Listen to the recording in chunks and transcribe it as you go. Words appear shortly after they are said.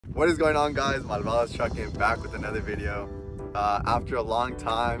What is going on, guys? Malvados Trucking back with another video. After a long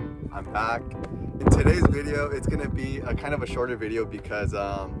time, I'm back. In today's video, it's gonna be a kind of a shorter video because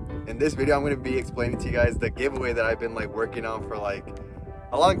in this video, I'm gonna be explaining to you guys the giveaway that I've been like working on for like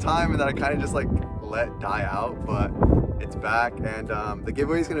a long time and that I kind of just like let die out, but it's back. And the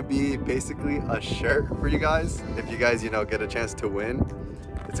giveaway is gonna be basically a shirt for you guys. If you guys, get a chance to win,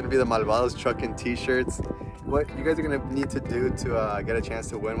 it's gonna be the Malvados Trucking t-shirts. What you guys are gonna need to do to get a chance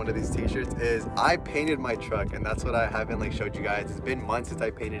to win one of these t-shirts is I painted my truck, and that's what I haven't like showed you guys. It's been months since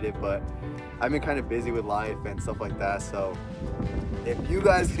I painted it, but I've been kind of busy with life and stuff like that. So if you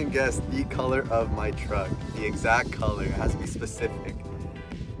guys can guess the color of my truck, the exact color, it has to be specific,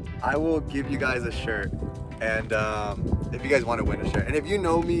 I will give you guys a shirt. And if you guys want to win a shirt, and if you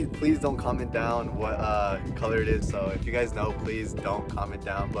know me, please don't comment down what color it is. So if you guys know, please don't comment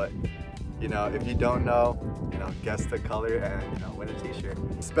down, but if you don't know, guess the color and win a t-shirt.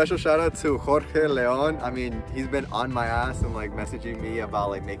 Special shout out to Jorge Leon. I mean, he's been on my ass and like messaging me about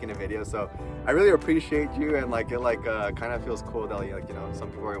like making a video, so I really appreciate you, and like it kind of feels cool that some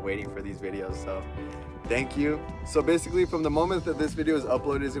people are waiting for these videos, so thank you. So basically, from the moment that this video is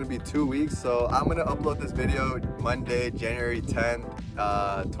uploaded, it's gonna be 2 weeks. So I'm gonna upload this video Monday, January 10th,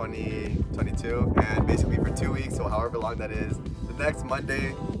 2022, and basically for 2 weeks, so however long that is, the next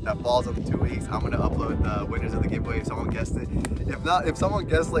Monday that falls on the 2 weeks, I'm gonna upload the winners of the giveaway if someone guessed it. If someone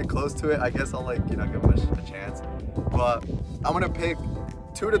guessed like close to it, I guess I'll give them a chance. But I'm gonna pick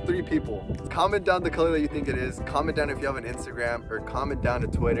 2 to 3 people. Comment down the color that you think it is. Comment down if you have an Instagram, or comment down to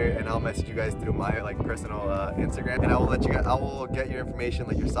Twitter, and I'll message you guys through my personal Instagram, and I will get your information,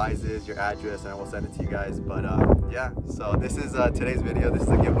 like your sizes, your address, and I will send it to you guys. But yeah, so this is today's video. This is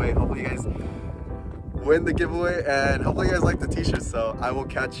a giveaway. Hopefully you guys win the giveaway, and hopefully you guys like the t-shirts. So I will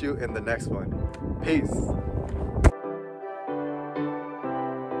catch you in the next one. Peace.